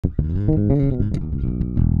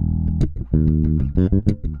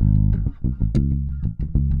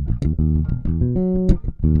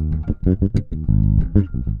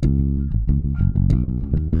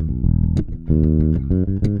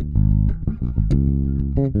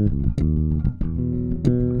So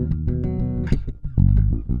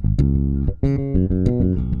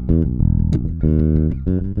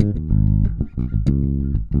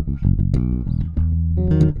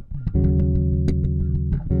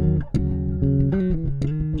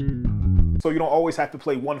you don't always have to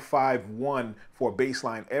play 1-5-1 for a bass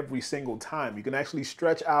line every single time. You can actually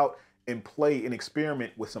stretch out and play and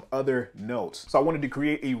experiment with some other notes. So I wanted to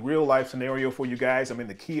create a real life scenario for you guys. I'm in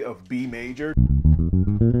the key of B major.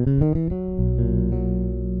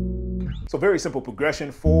 So very simple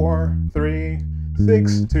progression, 4, 3,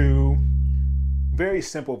 6, 2. Very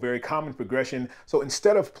simple, very common progression. So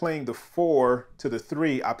instead of playing the 4 to the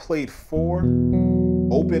 3, I played 4,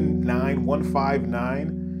 open 9, 1, 5,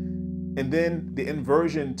 9. And then the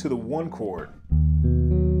inversion to the 1 chord.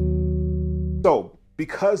 So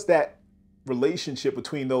because that relationship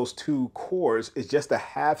between those two chords is just a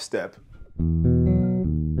half step,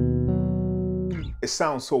 it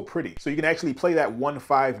sounds so pretty. So you can actually play that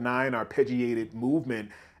 1-5-9 arpeggiated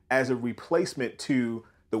movement as a replacement to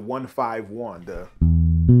the 1-5-1.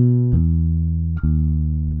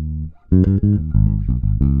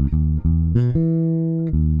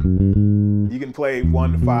 You can play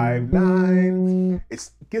 1-5-9. It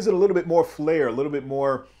gives it a little bit more flair, a little bit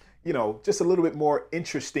more, you know, just a little bit more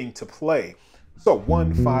interesting to play. So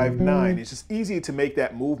 1-5-9, it's just easy to make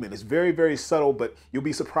that movement. It's very, very subtle, but you'll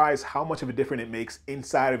be surprised how much of a difference it makes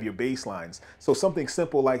inside of your bass lines. So something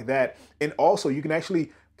simple like that. And also you can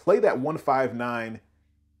actually play that 1-5-9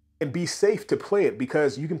 and be safe to play it,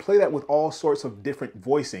 because you can play that with all sorts of different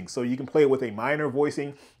voicing. So you can play it with a minor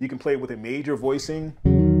voicing, you can play it with a major voicing,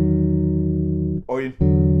 or you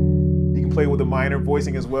can play it with a minor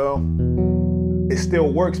voicing as well. It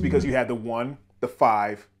still works because you have the 1, the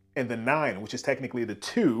 5, and the 9, which is technically the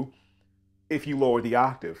 2 if you lower the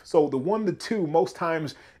octave. So the 1, the 2, most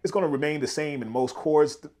times is going to remain the same in most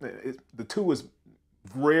chords. The 2 is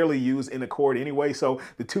rarely used in a chord anyway, so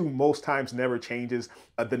the 2 most times never changes.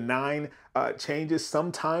 The 9 changes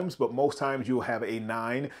sometimes, but most times you'll have a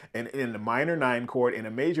 9, and in a minor 9 chord, in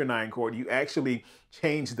a major 9 chord, you actually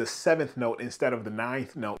change the 7th note instead of the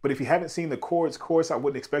 9th note. But if you haven't seen the chords course, I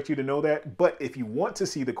wouldn't expect you to know that. But if you want to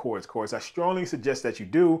see the chords course, I strongly suggest that you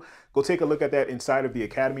do. Go take a look at that inside of the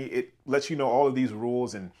Academy. It lets you know all of these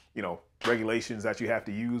rules and, you know, regulations that you have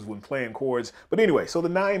to use when playing chords. But anyway, so the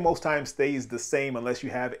 9 most times stays the same unless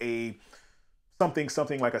you have a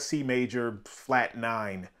something like a C major flat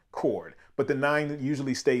 9 chord. But the 9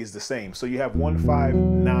 usually stays the same. So you have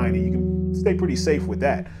 1-5-9, and you can stay pretty safe with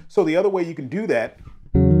that. So the other way you can do that,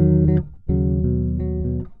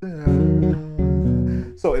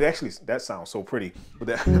 so it actually, that sounds so pretty with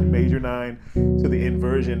that major 9 to the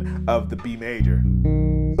inversion of the B major.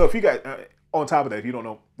 So if you guys, on top of that, if you don't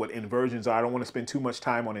know what inversions are, I don't want to spend too much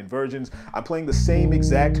time on inversions. I'm playing the same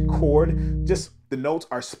exact chord, just the notes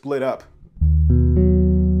are split up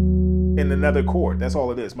in another chord. That's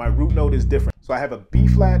all it is. My root note is different. So I have a B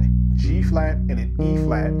flat, G flat, and an E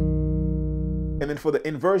flat. And then for the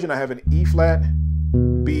inversion, I have an E flat,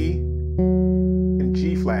 B, and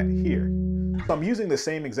G flat here. So I'm using the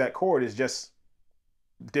same exact chord, it's just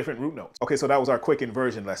different root notes. Okay, so that was our quick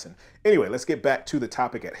inversion lesson. Anyway, let's get back to the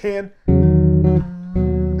topic at hand.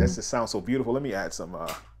 That just sounds so beautiful. Let me add some,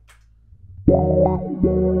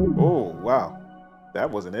 oh, wow. That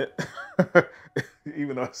wasn't it.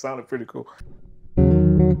 Even though it sounded pretty cool.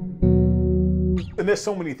 And there's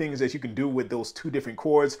so many things that you can do with those 2 different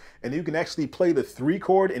chords, and you can actually play the 3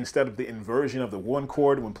 chord instead of the inversion of the 1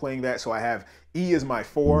 chord when playing that. So I have E as my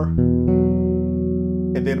 4,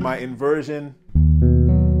 and then my inversion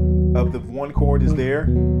of the 1 chord is there,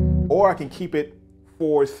 or I can keep it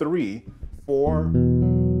 4-3, 4,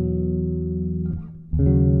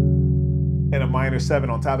 and a minor 7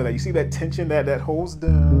 on top of that. You see that tension that holds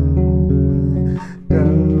down,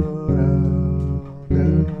 down, down,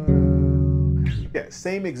 down. Yeah,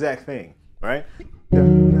 same exact thing, right?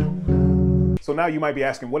 So now you might be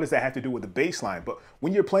asking, what does that have to do with the bass line? But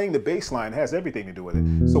when you're playing the bass line, it has everything to do with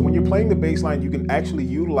it. So when you're playing the bass line, you can actually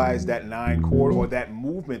utilize that 9 chord or that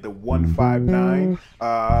movement, the 1-5-9.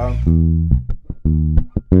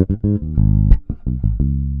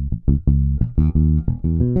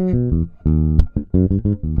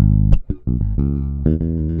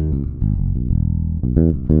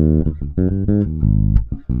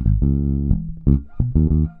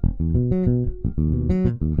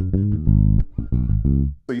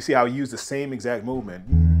 So you see how I use the same exact movement.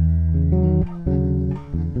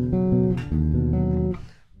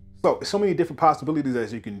 So many different possibilities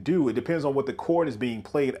as you can do. It depends on what the chord is being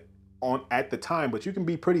played on at the time, but you can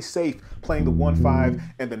be pretty safe playing the 1-5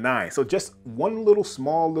 and the 9. So just one little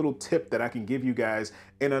small little tip that I can give you guys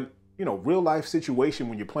in a real life situation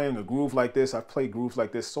when you're playing a groove like this. I've played grooves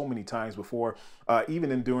like this so many times before,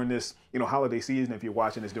 even during this holiday season. If you're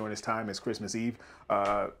watching this during this time, it's Christmas Eve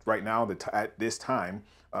right now at this time,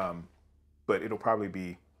 but it'll probably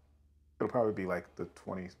be like the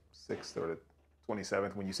 26th or the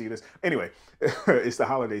 27th when you see this. Anyway, it's the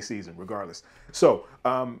holiday season regardless. So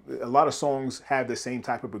a lot of songs have the same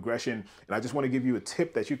type of progression, and I just want to give you a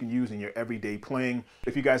tip that you can use in your everyday playing.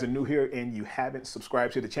 If you guys are new here and you haven't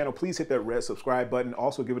subscribed to the channel, please hit that red subscribe button.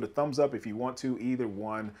 Also give it a thumbs up if you want to. Either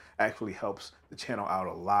one actually helps the channel out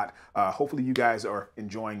a lot. Hopefully you guys are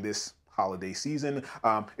enjoying this holiday season.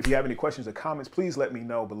 If you have any questions or comments, please let me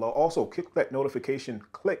know below. Also, click the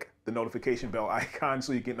notification bell icon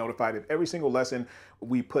so you get notified of every single lesson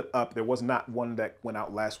we put up. There was not one that went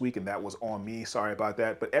out last week, and that was on me. Sorry about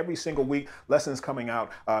that. But every single week, lessons coming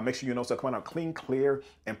out. Make sure your notes are coming out clean, clear,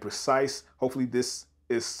 and precise. Hopefully this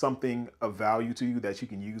is something of value to you that you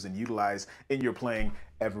can use and utilize in your playing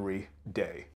every day.